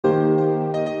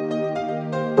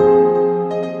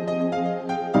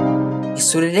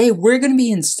So today we're going to be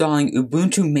installing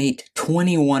Ubuntu Mate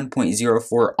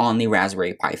 21.04 on the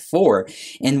Raspberry Pi 4.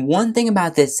 And one thing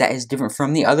about this that is different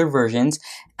from the other versions,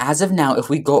 as of now, if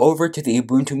we go over to the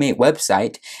Ubuntu Mate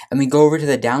website and we go over to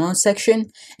the download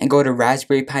section and go to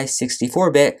Raspberry Pi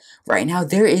 64-bit, right now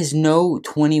there is no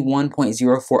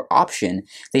 21.04 option.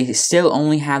 They still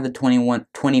only have the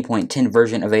 20.10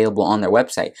 version available on their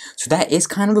website. So that is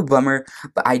kind of a bummer,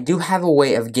 but I do have a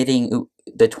way of getting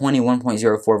the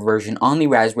 21.04 version on the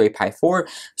Raspberry Pi 4.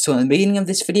 So in the beginning of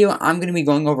this video, I'm going to be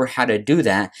going over how to do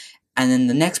that. And then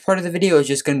the next part of the video is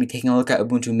just going to be taking a look at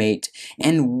Ubuntu Mate.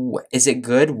 And is it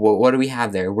good? What do we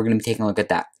have there? We're going to be taking a look at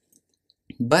that.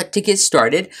 But to get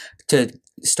started, to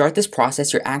start this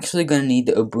process, you're actually going to need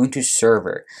the Ubuntu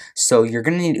server. So you're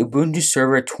going to need Ubuntu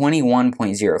server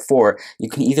 21.04. You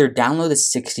can either download the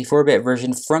 64-bit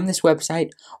version from this website,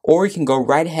 or you can go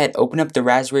right ahead, open up the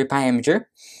Raspberry Pi imager,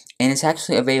 and it's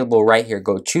actually available right here.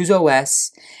 Go choose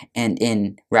OS, and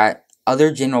in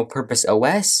other general purpose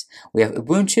OS, we have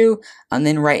Ubuntu, and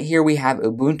then right here we have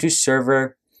Ubuntu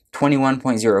server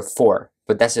 21.04.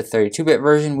 But that's a 32-bit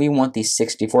version. We want the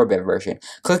 64-bit version.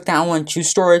 Click that one, choose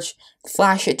storage,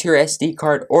 flash it to your SD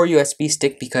card or USB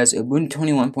stick, because Ubuntu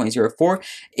 21.04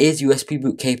 is USB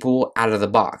boot capable out of the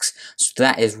box. So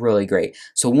that is really great.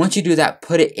 So once you do that,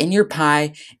 put it in your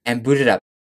Pi and boot it up.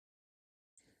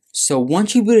 So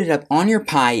once you boot it up on your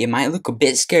Pi, it might look a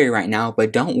bit scary right now,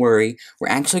 but don't worry. We're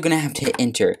actually going to have to hit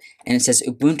enter. And it says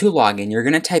Ubuntu login. You're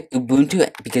going to type Ubuntu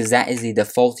because that is the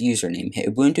default username. Hit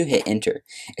Ubuntu, hit enter.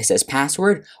 It says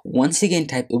password. Once again,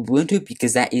 type Ubuntu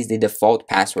because that is the default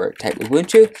password. Type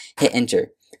Ubuntu, hit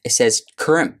enter. It says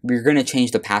current, we're going to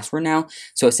change the password now.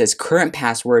 So it says current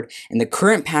password, and the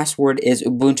current password is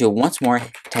Ubuntu. Once more,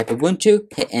 type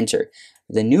Ubuntu, hit enter.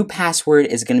 The new password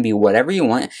is going to be whatever you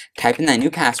want. Type in that new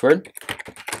password,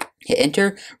 hit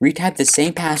enter, retype the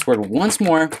same password once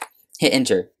more, hit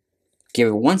enter. Give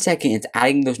it 1 second, it's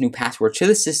adding those new passwords to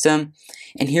the system,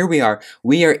 and here we are.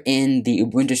 We are in the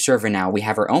Ubuntu server now. We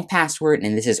have our own password,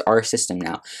 and this is our system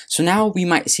now. So now we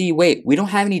might see, wait, we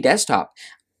don't have any desktop.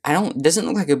 Doesn't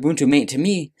look like Ubuntu Mate to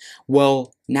me.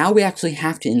 Well, now we actually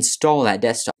have to install that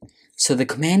desktop. So the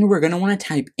command we're going to want to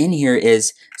type in here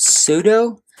is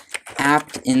sudo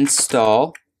apt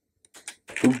install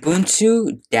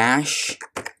ubuntu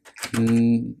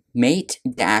mate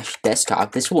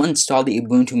desktop. This will install the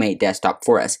Ubuntu Mate desktop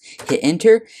for us. Hit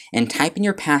enter and type in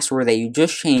your password that you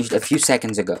just changed a few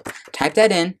seconds ago. Type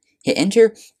that in, hit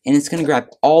enter, and it's going to grab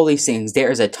all these things.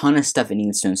 There is a ton of stuff it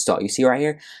needs to install. You see right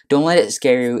here? Don't let it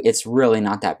scare you. It's really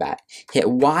not that bad. Hit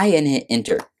Y and hit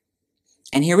enter.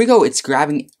 And here we go, it's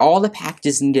grabbing all the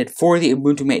packages needed for the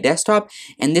Ubuntu Mate desktop,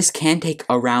 and this can take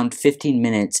around 15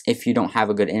 minutes if you don't have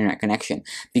a good internet connection,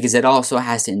 because it also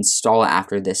has to install it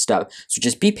after this stuff. So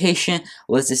just be patient,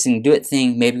 let this thing do its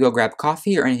thing, maybe go grab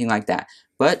coffee or anything like that.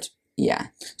 But yeah,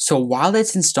 so while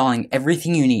it's installing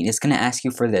everything you need, it's going to ask you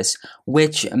for this.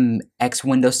 Which X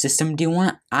Windows system do you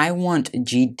want? I want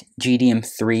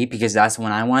GDM3 because that's the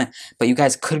one I want, but you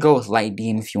guys could go with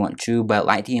LightDM if you want to, but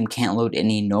LightDM can't load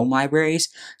any GNOME libraries,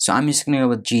 so I'm just going to go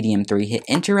with GDM3. Hit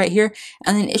enter right here,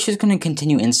 and then it's just going to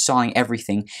continue installing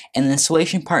everything, and the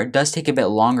installation part does take a bit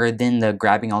longer than the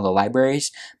grabbing all the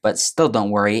libraries, but still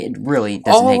don't worry, it really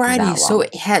doesn't take that long. So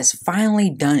it has finally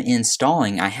done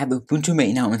installing. I have Ubuntu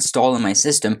Mate now installed in my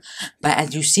system, but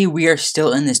as you see, we are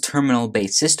still in this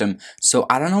terminal-based system, so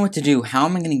I don't know what to do. How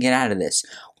am I going to get out of this?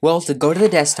 Well, to go to the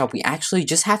desktop, we actually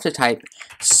just have to type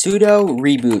sudo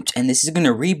reboot, and this is going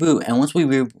to reboot, and once we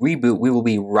reboot, we will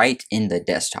be right in the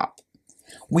desktop.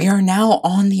 We are now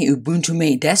on the Ubuntu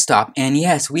Mate desktop, and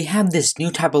yes, we have this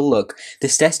new type of look.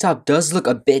 This desktop does look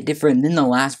a bit different than the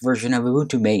last version of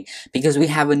Ubuntu Mate, because we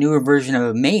have a newer version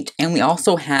of Mate, and we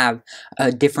also have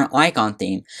a different icon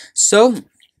theme. So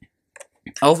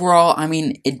overall, I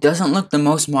mean, it doesn't look the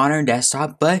most modern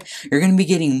desktop, but you're going to be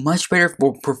getting much better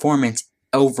performance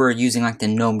over using like the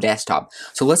GNOME desktop.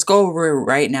 So let's go over it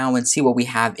right now and see what we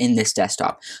have in this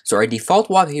desktop. So our default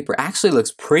wallpaper actually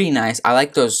looks pretty nice. I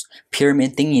like those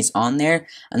pyramid thingies on there.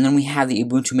 And then we have the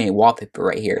Ubuntu Mate wallpaper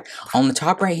right here. On the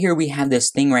top right here, we have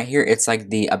this thing right here. It's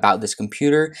like the about this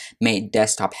computer, Mate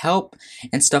desktop help,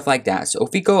 and stuff like that. So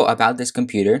if we go about this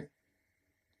computer,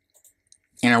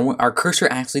 and our cursor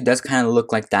actually does kind of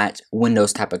look like that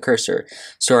Windows type of cursor.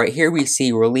 So right here we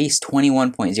see release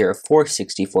 21.04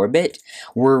 64-bit.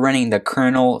 We're running the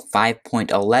kernel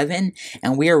 5.11,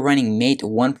 and we are running Mate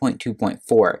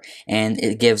 1.2.4. And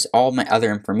it gives all my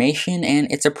other information, and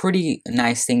it's a pretty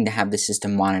nice thing to have the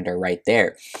system monitor right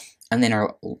there. And then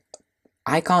our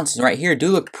icons right here do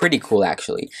look pretty cool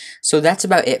actually. So that's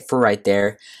about it for right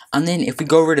there. And then if we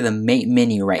go over to the Mate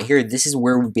menu right here, this is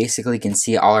where we basically can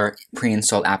see all our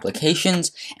pre-installed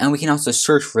applications, and we can also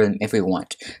search for them if we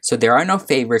want. So there are no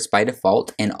favorites by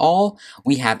default, and all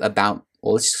we have about,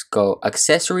 well, let's just go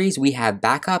accessories. We have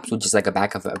backups, which is like a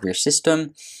backup of your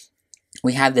system.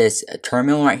 We have this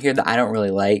terminal right here that I don't really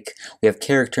like. We have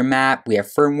character map, we have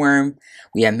firmware,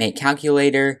 we have Mate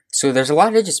calculator. So there's a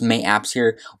lot of just Mate apps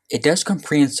here. It does come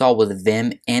pre-installed with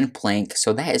Vim and Plank,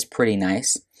 so that is pretty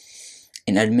nice.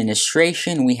 In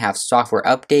administration, we have software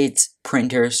updates,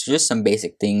 printers, just some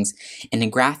basic things. In the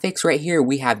graphics right here,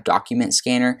 we have document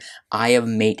scanner, I have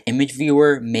Mate image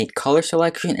viewer, Mate color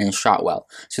selection, and Shotwell.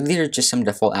 So these are just some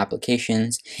default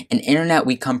applications. In internet,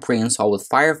 we come pre-installed with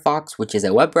Firefox, which is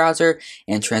a web browser,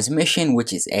 and Transmission,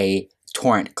 which is a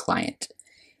torrent client.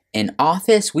 In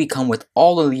Office, we come with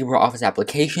all the LibreOffice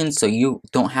applications, so you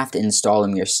don't have to install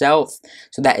them yourself.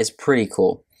 So that is pretty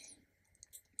cool.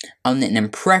 And then in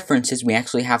preferences, we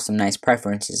actually have some nice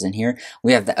preferences in here.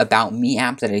 We have the About Me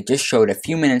app that I just showed a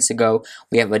few minutes ago.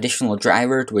 We have additional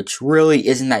drivers, which really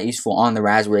isn't that useful on the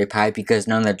Raspberry Pi because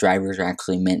none of the drivers are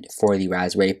actually meant for the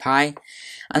Raspberry Pi.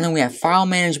 And then we have file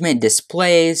management,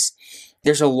 displays.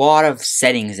 There's a lot of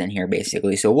settings in here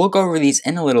basically, so we'll go over these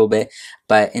in a little bit.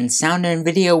 But in sound and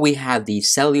video, we have the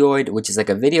Celluloid, which is like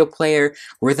a video player,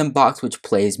 Rhythm Box, which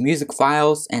plays music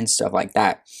files and stuff like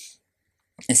that.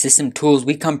 In system tools,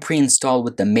 we come pre-installed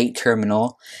with the Mate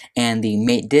terminal and the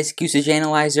Mate disk usage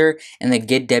analyzer and the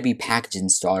GetDebi package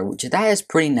installer, which that is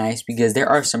pretty nice because there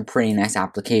are some pretty nice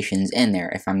applications in there,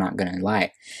 if I'm not gonna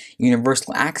lie.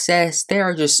 Universal access, there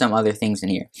are just some other things in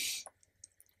here.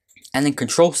 And then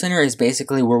Control Center is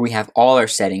basically where we have all our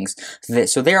settings.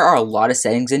 So there are a lot of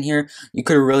settings in here. You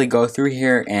could really go through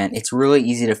here and it's really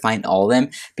easy to find all of them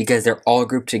because they're all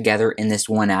grouped together in this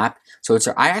one app. So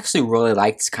I actually really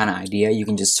like this kind of idea. You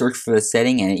can just search for the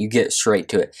setting and you get straight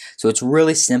to it. So it's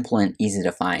really simple and easy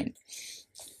to find.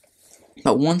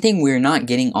 But one thing we're not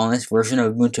getting on this version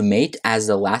of Ubuntu Mate as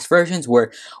the last versions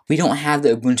where we don't have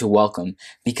the Ubuntu welcome,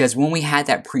 because when we had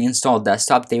that pre-installed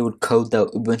desktop they would code the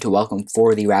Ubuntu welcome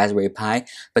for the Raspberry Pi,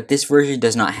 but this version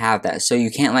does not have that, so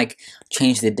you can't like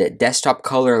change the desktop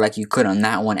color like you could on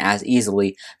that one as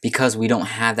easily because we don't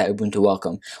have that Ubuntu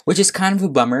welcome, which is kind of a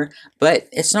bummer, but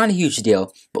it's not a huge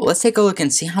deal. But let's take a look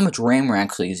and see how much RAM we're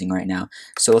actually using right now.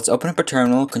 So let's open up a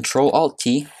terminal,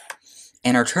 Control-Alt-T.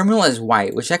 And our terminal is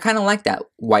white, which I kind of like that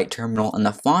white terminal, and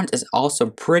the font is also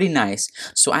pretty nice.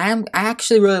 So I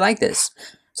actually really like this.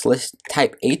 So let's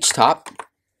type htop.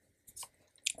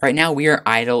 Right now we are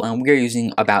idle and we are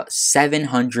using about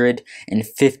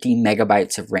 750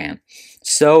 megabytes of RAM.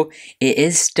 So it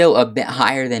is still a bit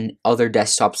higher than other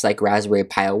desktops like Raspberry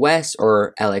Pi OS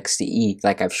or LXDE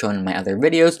like I've shown in my other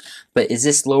videos. But is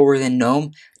this lower than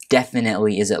GNOME?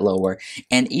 Definitely is it lower.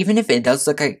 And even if it does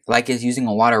look like it's using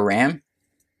a lot of RAM,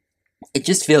 it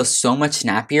just feels so much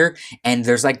snappier, and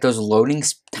there's like those loading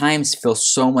times feel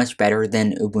so much better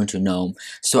than Ubuntu GNOME.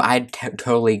 So I'd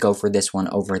totally go for this one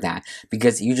over that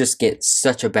because you just get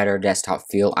such a better desktop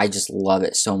feel. I just love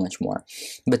it so much more.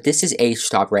 But this is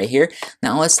htop right here.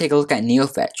 Now let's take a look at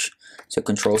NeoFetch. So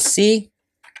Control C.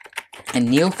 And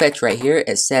NeoFetch right here,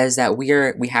 it says that we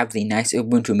have the nice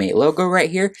Ubuntu Mate logo right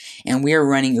here, and we are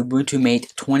running Ubuntu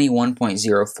Mate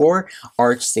 21.04,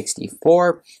 Arch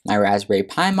 64, my Raspberry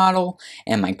Pi model,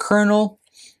 and my kernel.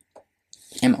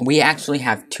 And we actually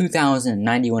have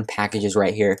 2,091 packages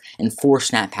right here, and 4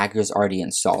 snap packages already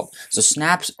installed. So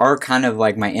snaps are kind of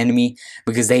like my enemy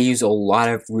because they use a lot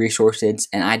of resources,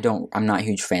 and I'm not a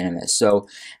huge fan of it. So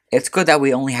it's good that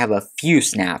we only have a few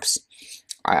snaps.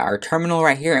 Our terminal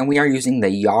right here, and we are using the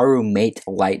Yaru Mate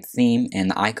Lite theme,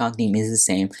 and the icon theme is the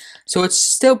same, so it's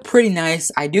still pretty nice.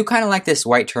 I do kind of like this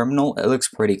white terminal, it looks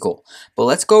pretty cool. But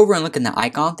let's go over and look at the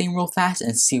icon theme real fast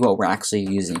and see what we're actually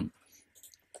using.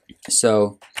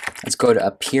 So let's go to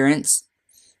Appearance.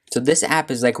 So this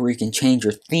app is like where you can change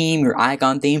your theme, your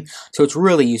icon theme, so it's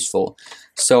really useful.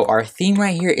 So our theme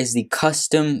right here is the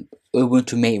custom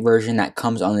Ubuntu Mate version that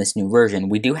comes on this new version.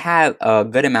 We do have a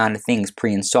good amount of things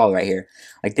pre-installed right here.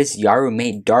 Like this Yaru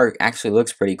Mate Dark actually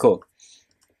looks pretty cool.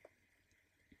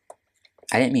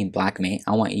 I didn't mean Black Mate,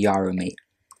 I want Yaru Mate.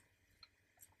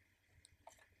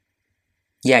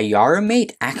 Yeah, Yaru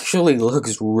Mate actually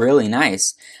looks really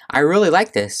nice. I really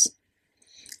like this.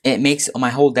 It makes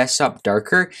my whole desktop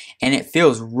darker and it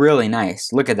feels really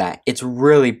nice. Look at that. It's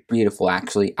really beautiful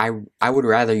actually. I would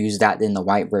rather use that than the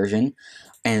white version.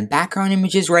 And background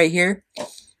images right here.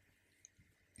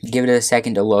 Give it a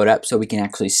second to load up so we can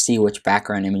actually see which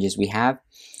background images we have.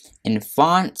 In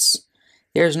fonts,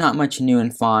 there's not much new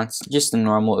in fonts, just the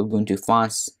normal Ubuntu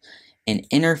fonts. and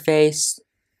interface,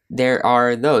 there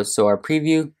are those. So our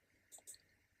preview,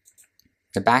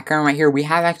 the background right here, we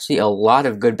have actually a lot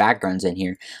of good backgrounds in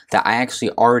here that I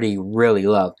actually already really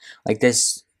love. Like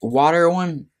this water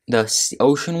one, the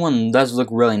ocean one does look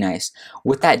really nice.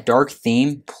 With that dark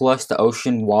theme plus the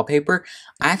ocean wallpaper,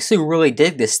 I actually really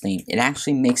dig this theme. It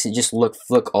actually makes it just look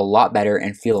a lot better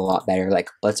and feel a lot better. Like,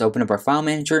 let's open up our file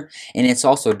manager, and it's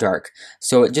also dark.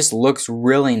 So it just looks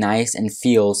really nice and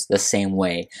feels the same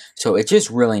way. So it's just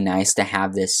really nice to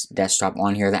have this desktop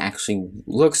on here that actually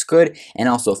looks good and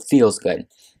also feels good.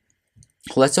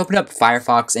 Let's open up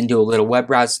Firefox and do a little web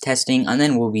browser testing, and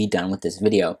then we'll be done with this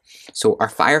video. So our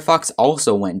Firefox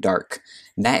also went dark.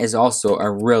 That is also a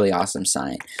really awesome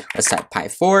sign. Let's type Pi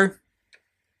 4,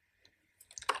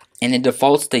 and it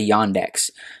defaults to Yandex.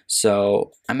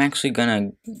 So I'm actually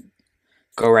gonna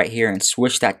go right here and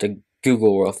switch that to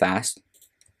Google real fast.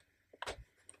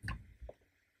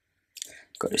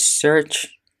 Go to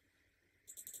search,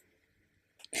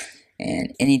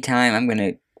 and anytime I'm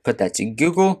gonna put that to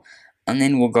Google. And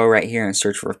then we'll go right here and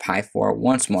search for Pi 4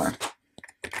 once more.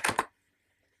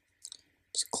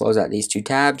 Just close out these two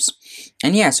tabs.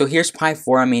 And yeah, so here's Pi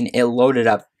 4. I mean, it loaded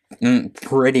up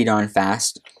pretty darn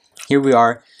fast. Here we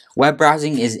are. Web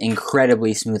browsing is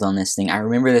incredibly smooth on this thing. I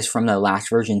remember this from the last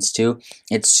versions too.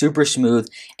 It's super smooth,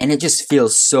 and it just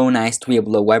feels so nice to be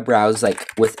able to web browse like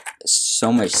with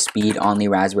so much speed on the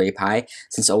Raspberry Pi,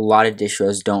 since a lot of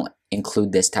distros don't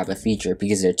include this type of feature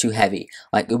because they're too heavy.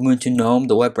 Like Ubuntu Gnome,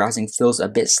 the web browsing feels a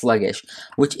bit sluggish,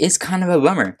 which is kind of a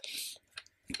bummer.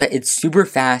 But it's super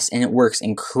fast and it works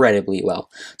incredibly well.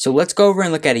 So let's go over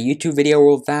and look at a YouTube video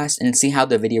real fast and see how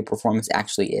the video performance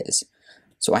actually is.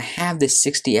 So I have this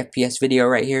 60 FPS video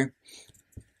right here.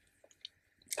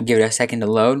 Give it a second to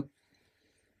load.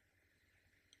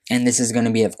 And this is going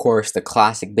to be, of course, the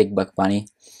classic Big Buck Bunny.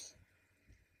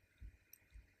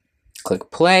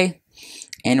 Click play.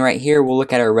 And right here, we'll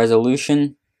look at our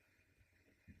resolution.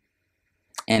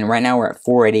 And right now we're at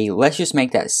 480. Let's just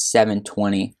make that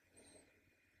 720.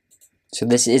 So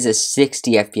this is a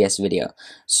 60 FPS video.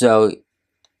 So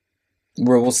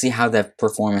we'll see how the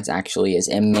performance actually is.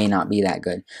 It may not be that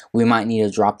good. We might need to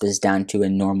drop this down to a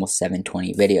normal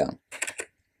 720 video.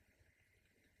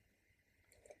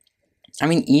 I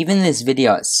mean, even this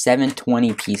video at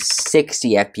 720p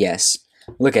 60 FPS,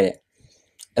 look at it.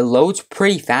 It loads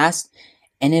pretty fast.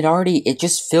 And it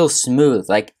just feels smooth.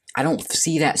 Like, I don't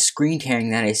see that screen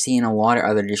tearing that I see in a lot of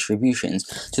other distributions.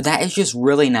 So that is just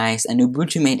really nice. And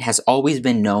Ubuntu Mate has always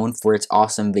been known for its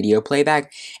awesome video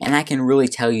playback. And I can really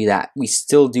tell you that we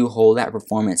still do hold that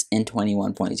performance in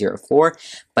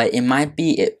 21.04. But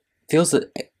it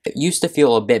used to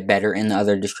feel a bit better in the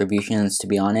other distributions, to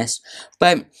be honest.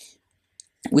 But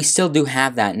we still do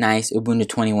have that nice Ubuntu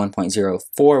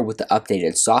 21.04 with the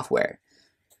updated software.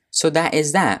 So that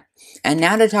is that. And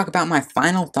now to talk about my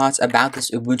final thoughts about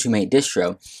this Ubuntu Mate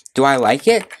distro. Do I like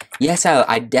it? Yes,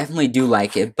 I definitely do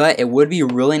like it, but it would be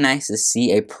really nice to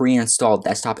see a pre-installed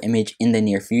desktop image in the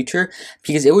near future,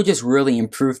 because it would just really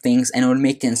improve things and it would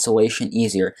make the installation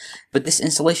easier. But this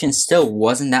installation still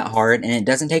wasn't that hard and it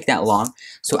doesn't take that long,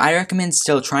 so I recommend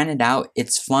still trying it out.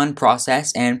 It's a fun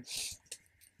process, and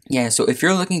yeah, so if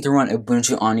you're looking to run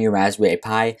Ubuntu on your Raspberry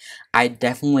Pi, I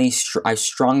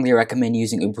strongly recommend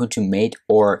using Ubuntu Mate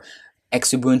or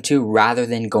Xubuntu rather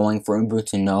than going for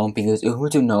Ubuntu Gnome, because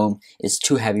Ubuntu Gnome is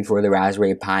too heavy for the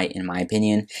Raspberry Pi in my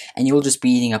opinion, and you'll just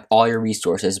be eating up all your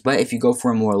resources. But if you go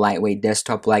for a more lightweight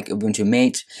desktop like Ubuntu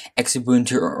Mate,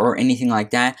 Xubuntu, or anything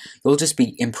like that, you'll just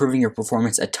be improving your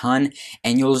performance a ton,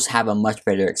 and you'll just have a much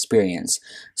better experience.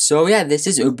 So yeah, this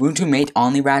is Ubuntu Mate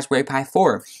on the Raspberry Pi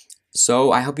 4.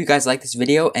 So I hope you guys like this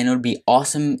video, and it would be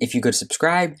awesome if you could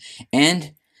subscribe,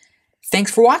 and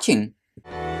thanks for watching!